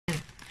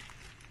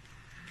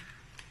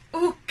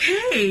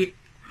Wait!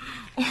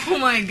 Oh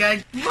my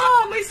God!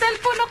 Ma, may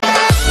cellphone ako!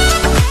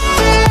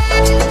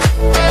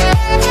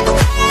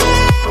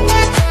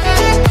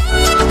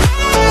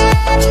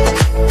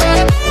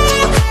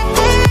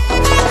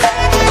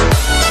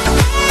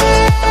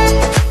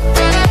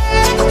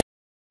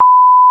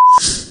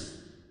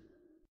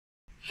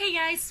 Hey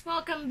guys!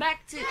 Welcome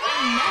back to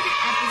another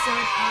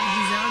episode of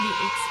Giselle the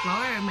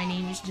Explorer. My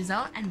name is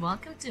Giselle and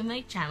welcome to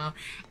my channel.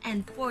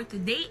 And for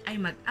today ay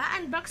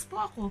mag-a-unbox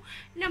po ako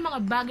ng mga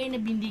bagay na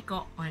bindi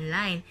ko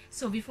online.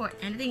 So before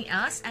anything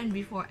else and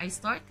before I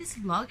start this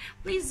vlog,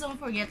 please don't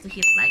forget to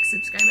hit like,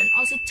 subscribe, and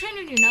also turn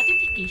on your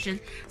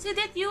notifications so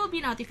that you will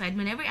be notified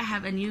whenever I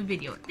have a new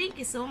video.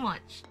 Thank you so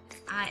much!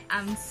 I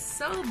am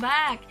so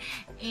back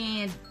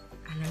and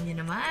alam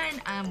niyo naman,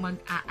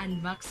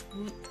 mag-a-unbox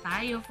po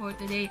tayo for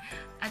today.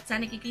 At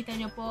sana nakikita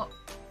niyo po,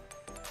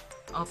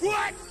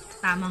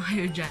 tama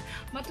kayo dyan.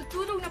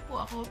 Matutulog na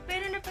po ako,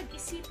 pero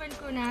napag-isipan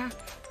ko na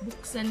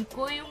buksan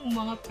ko yung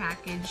mga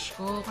package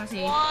ko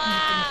kasi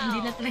hindi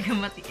na talaga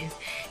matiis.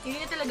 Hindi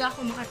na talaga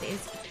ako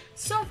makatiis.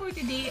 So for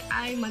today,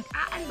 ay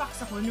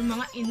mag-a-unbox ako ng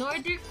mga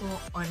in-order ko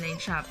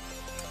online shop.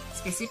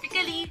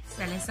 Specifically,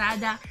 sa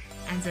Lazada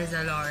and sa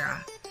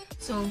Zalora.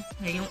 So,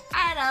 ngayong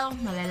araw,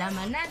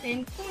 malalaman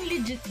natin kung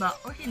legit ba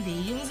or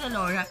hindi yung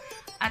Zalora.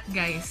 At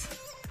guys,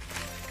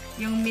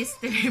 yung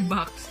mystery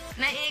box.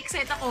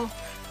 Na-excite ako.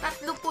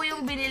 Tatlo po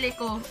yung binili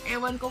ko.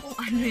 Ewan ko kung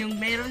ano yung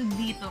meron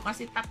dito.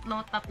 Kasi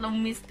tatlong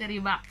mystery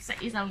box sa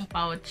isang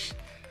pouch.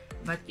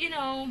 But you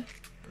know,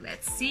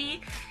 let's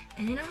see.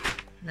 And you know,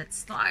 let's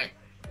start.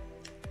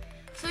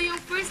 So, yung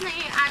first na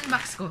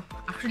i-unbox ko.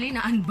 Actually,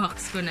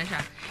 na-unbox ko na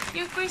siya.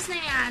 Yung first na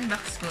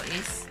i-unbox ko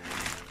is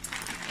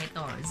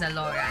ito,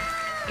 Zalora.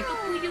 Ito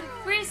po yung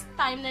first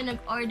time na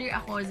nag-order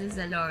ako sa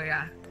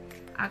Zalora.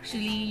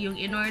 Actually, yung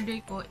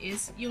in-order ko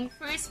is yung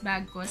first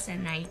bag ko sa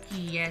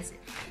Nike. Yes,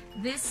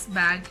 this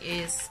bag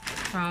is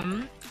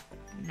from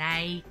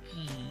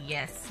Nike.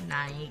 Yes,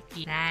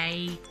 Nike.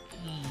 Nike.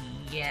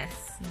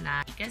 Yes,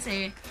 Nike.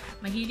 Kasi,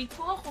 mahilig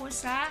po ako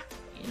sa,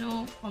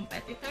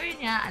 competitor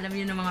niya. Alam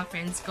niyo ng mga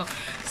friends ko.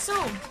 So,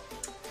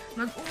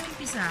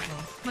 mag-uumpisa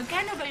ako.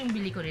 Magkano ba yung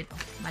bili ko nito?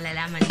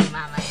 Malalaman ni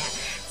mamaya.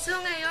 So,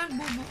 ngayon,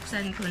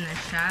 bubuksan ko na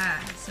siya.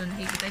 So,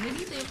 nakikita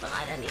niyo dito yung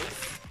pangalan is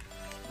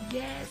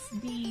Yes,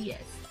 the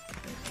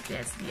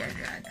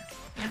Adrada.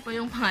 Yan po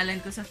yung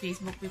pangalan ko sa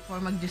Facebook before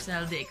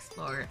mag-Giselle the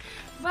Explorer.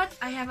 But,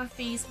 I have a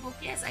Facebook.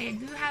 Yes, I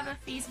do have a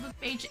Facebook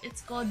page.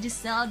 It's called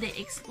Giselle the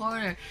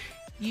Explorer.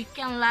 You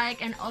can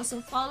like and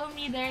also follow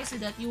me there so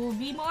that you will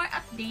be more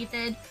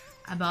updated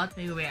about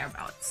my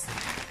whereabouts.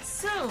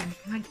 So,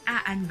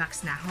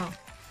 mag-a-unbox na ako.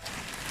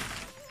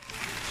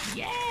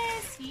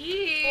 Yes!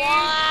 Here!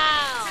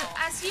 Wow! So,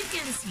 as you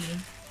can see,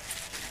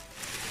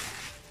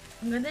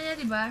 ang ganda niya,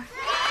 diba?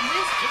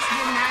 This is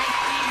the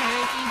Nike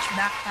Heritage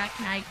Backpack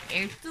Nike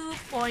Air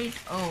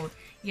 2.0.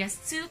 Yes,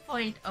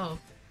 2.0.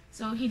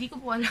 So, hindi ko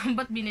po alam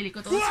ba't binili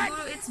ko to.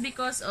 Siguro it's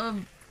because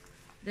of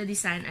the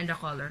design and the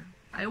color.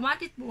 I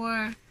want it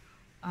more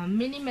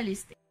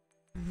minimalistic.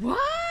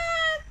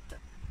 What?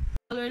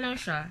 Color lang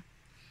siya.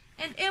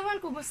 And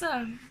ewan ko,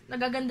 basta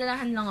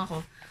nagagandalahan lang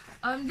ako.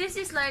 This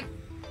is like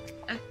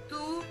a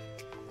two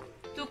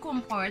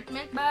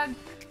compartment bag.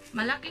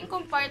 Malaking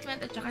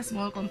compartment at saka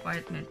small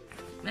compartment.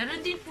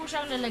 Meron din po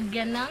siyang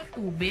lalagyan ng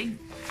tubig.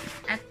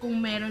 At kung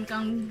meron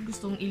kang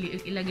gustong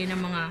ilagay ng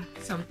mga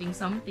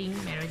something,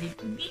 meron din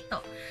po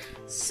dito.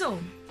 So,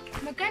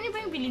 magkano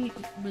ba yung bili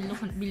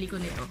ko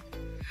nito?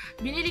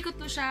 Binili ko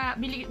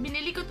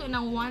to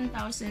ng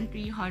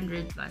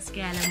 1,300 plus.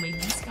 Kaya lang may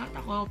discount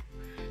ako.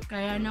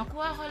 Kaya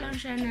nakuha ko lang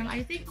siya ng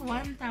I think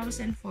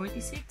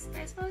 1,046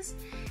 pesos.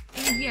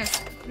 And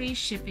yes, free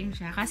shipping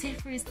siya. Kasi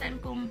first time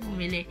kong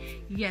bumili.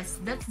 Yes,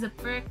 that's the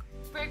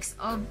perks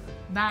of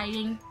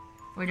buying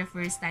for the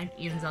first time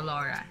in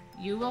Zalora.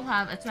 You will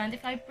have a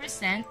 25%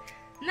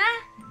 na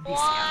discount.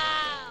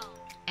 Wow!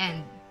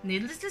 And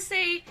needless to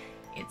say,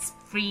 it's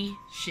free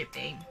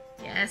shipping.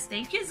 Yes,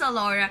 thank you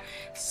Zalora.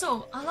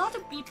 So, a lot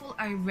of people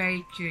are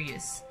very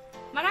curious.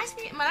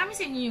 Marami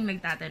sa inyo yung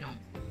nagtatanong,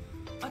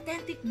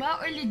 authentic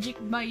ba or legit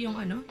ba yung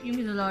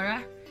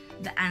Zalora?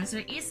 The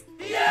answer is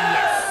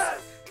yes.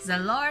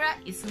 Zalora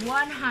is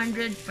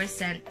 100%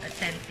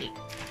 authentic.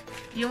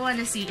 You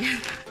wanna see?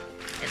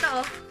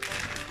 Ito,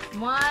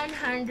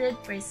 100%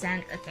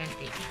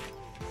 authentic.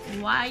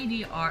 Why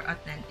they are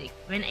authentic?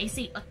 When I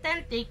say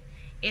authentic,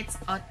 it's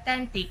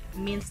authentic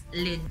means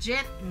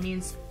legit,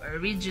 means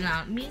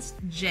original, means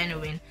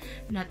genuine.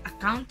 Not a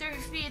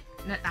counterfeit,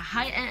 not a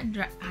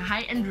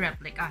high-end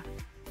replica.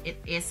 It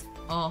is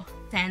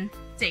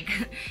authentic.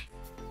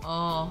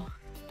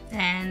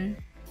 Authentic.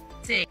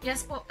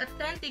 Yes po,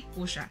 authentic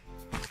po siya.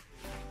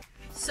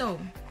 So,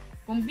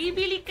 kung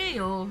bibili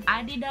kayo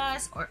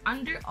Adidas or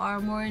Under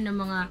Armour na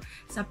mga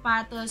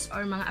sapatos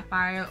or mga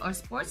apparel or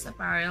sports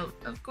apparel,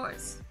 of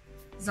course,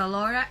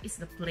 Zalora is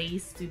the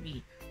place to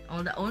be.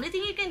 The only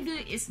thing you can do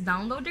is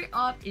download their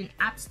app in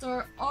App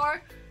Store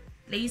or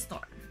Play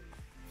Store.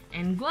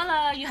 And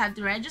voila, you have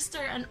to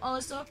register and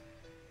also,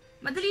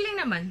 madali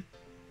lang naman.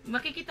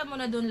 Makikita mo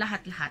na doon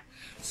lahat-lahat.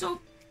 So,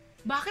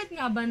 Bakit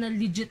nga ba na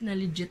legit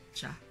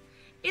siya?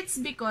 It's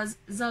because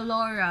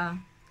Zalora,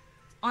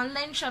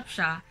 online shop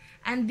siya,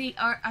 and they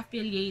are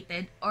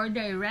affiliated or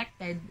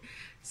directed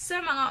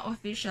sa mga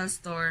official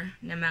store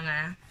na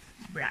mga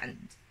brand.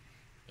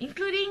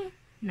 Including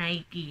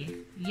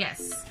Nike.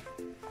 Yes.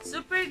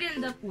 Super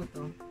ganda po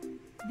to.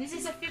 This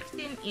is a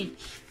 15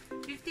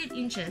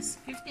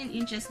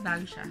 inches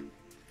bag siya.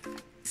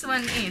 This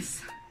one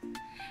is,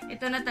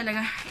 ito na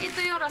talaga, ito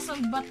yung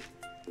rason ba't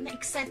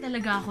na-excite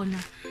talaga ako na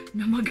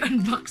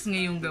mag-unbox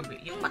ngayong gabi.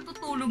 Yung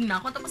matutulog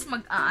na ako, tapos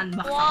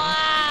mag-a-unbox ako.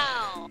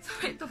 Wow! So,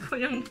 ito po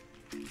yung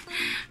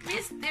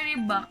mystery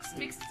box.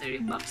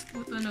 Mystery box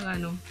po to ng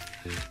ano.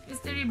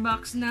 Mystery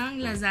box ng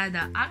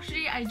Lazada.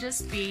 Actually, I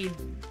just paid,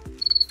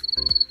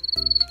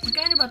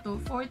 magkano ba to?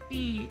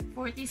 47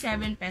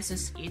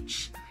 pesos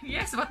each.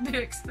 Yes, what do you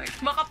expect?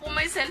 Baka po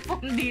may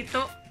cellphone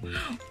dito.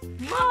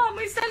 Ma,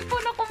 may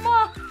cellphone ako,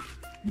 ma!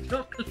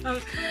 Joke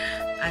lang.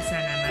 Asa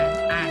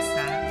naman.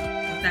 Asa.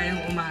 Huwag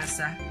tayong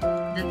umasa.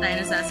 Doon tayo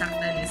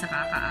nasasaktan sa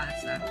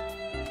kakaasa.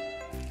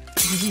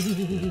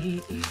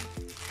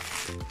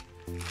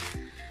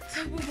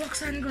 So,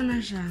 bubuksan ko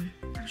na siya.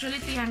 Actually,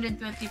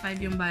 325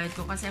 yung bayad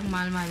ko kasi ang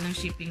mahal-mahal ng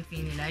shipping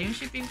fee nila. Yung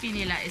shipping fee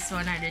nila is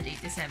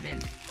 187.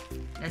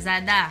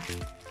 Lazada.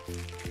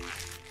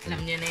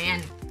 Alam niyo na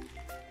yan.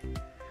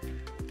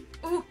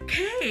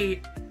 Okay.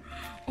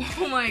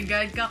 Oh my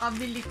God,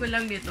 kakabili ko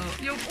lang nito.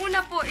 Yung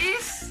una po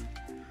is,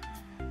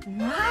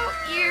 wow,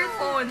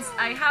 earphones.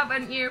 I have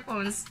an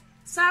earphones.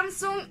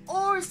 Samsung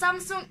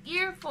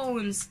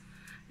earphones.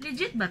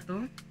 Legit ba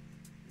to?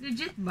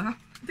 Legit ba?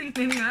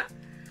 Tingnan nga.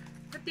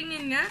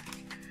 Patingin nga.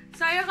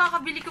 Sayang,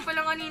 kakabili ko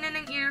pala kanina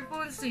ng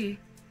earphones eh.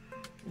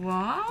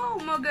 Wow,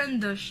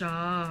 maganda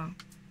siya.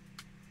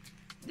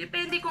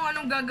 Depende kung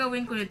anong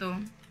gagawin ko nito.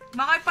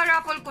 Baka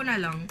iparapol ko na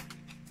lang.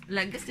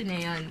 Lagas na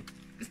yan.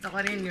 Gusto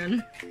ko rin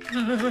yun.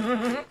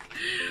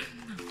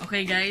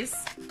 Okay guys,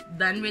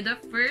 done with the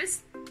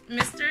first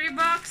mystery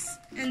box.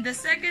 And the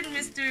second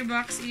mystery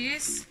box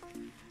is,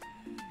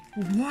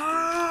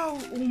 wow!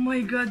 Oh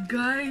my God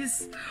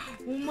guys!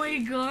 Oh my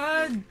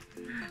God!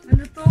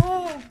 Ano to?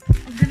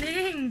 Ang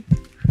galing!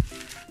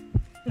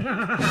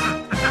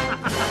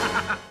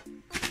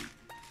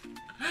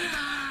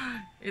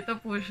 Ito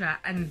po siya,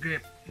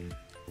 ungrip.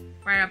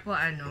 Para po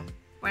ano,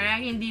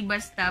 para hindi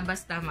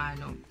basta-basta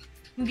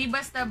hindi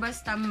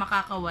basta-basta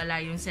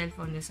makakawala yung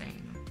cellphone nyo sa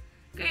inyo.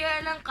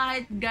 Kaya lang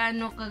kahit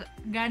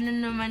gano'n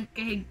naman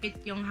kahigpit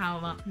yung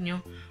hawak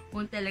nyo,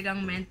 kung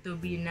talagang meant to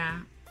be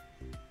na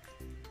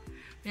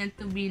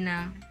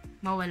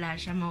mawala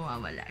siya,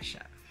 mawawala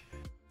siya.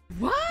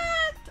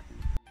 What?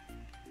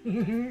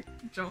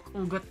 Joke,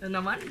 hugot na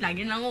naman.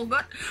 Lagi lang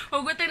hugot.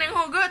 Hugot na ng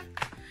hugot.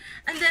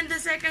 And then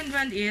the second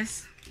one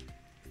is,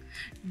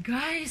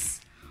 guys,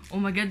 oh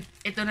my God,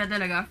 ito na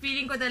talaga.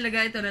 Feeling ko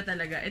talaga, ito na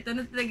talaga. Ito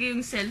na talaga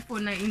yung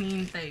cellphone na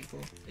iniintay ko.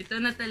 Ito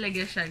na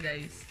talaga siya,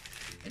 guys.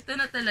 Ito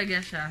na talaga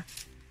siya.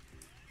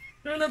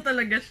 Ito na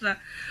talaga siya.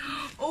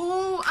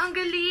 Oh, ang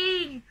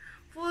galing!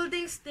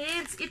 Folding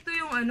stands. Ito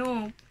yung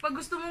ano, pag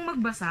gusto mong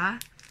magbasa,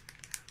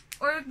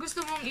 or gusto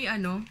mong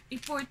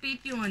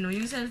i-portrait yung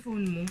yung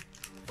cellphone mo.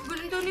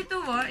 Ganda nito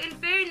in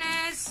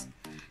fairness.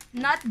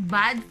 Not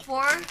bad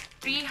for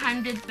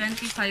 325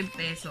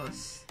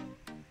 pesos.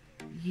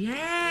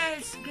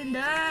 Yes!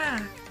 Ganda!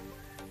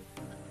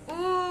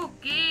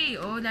 Okay.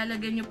 Oh,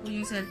 lalagyan nyo po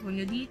yung cellphone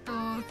nyo dito.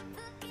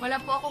 Wala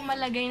po akong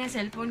malagay na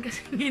cellphone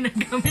kasi hindi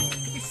nagamit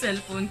yung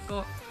cellphone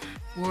ko.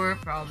 Poor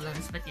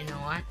problems. But you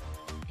know what?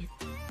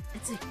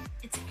 It's okay.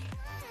 It's okay.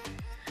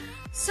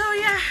 So,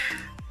 yeah.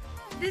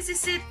 This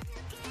is it.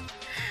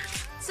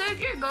 So,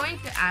 if you're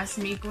going to ask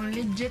me kung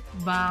legit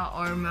ba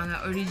or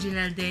mga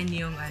original din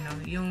yung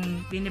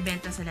yung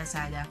binibenta sa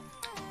Lazada,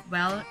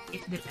 well,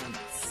 it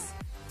depends.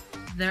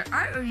 There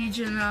are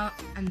original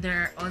and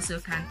there are also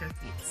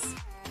counterfeits.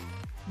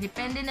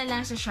 Depende na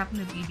lang sa shop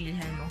na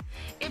bibilhan mo.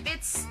 If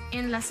it's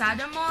in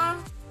Lazada Mall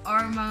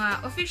or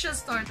mga official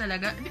store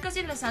talaga, because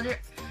in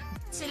Lazada,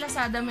 si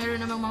Lazada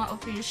meron namang mga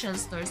official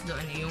stores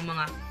doon yung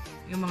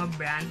mga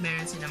brand,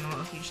 meron sila mga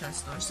official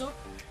stores. So,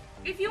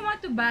 if you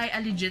want to buy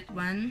a legit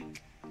one,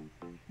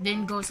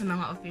 then go sa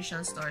mga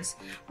official stores.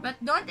 But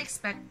don't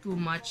expect too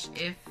much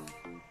if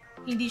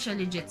hindi siya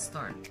legit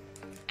store.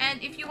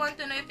 And if you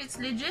want to know if it's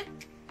legit,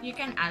 you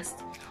can ask.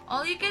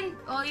 All you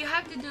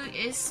have to do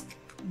is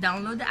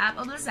download the app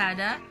of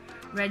Lazada,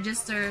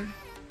 register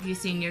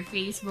using your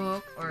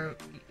Facebook or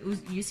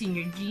using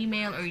your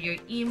Gmail or your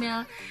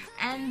email,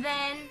 and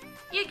then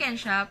you can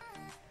shop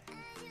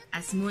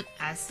as smooth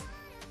as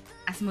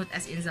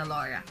in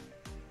Zalora.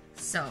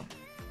 So,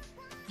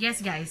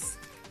 yes guys,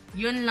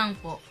 yun lang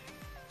po.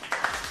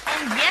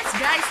 And yes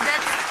guys,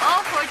 that's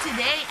all for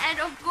today. And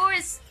of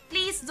course,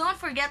 please don't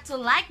forget to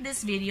like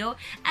this video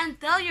and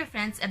tell your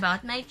friends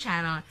about my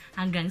channel.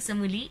 Hanggang sa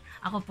muli,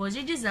 ako po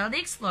si Giselle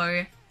the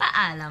Explorer.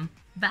 Paalam.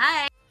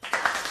 Bye!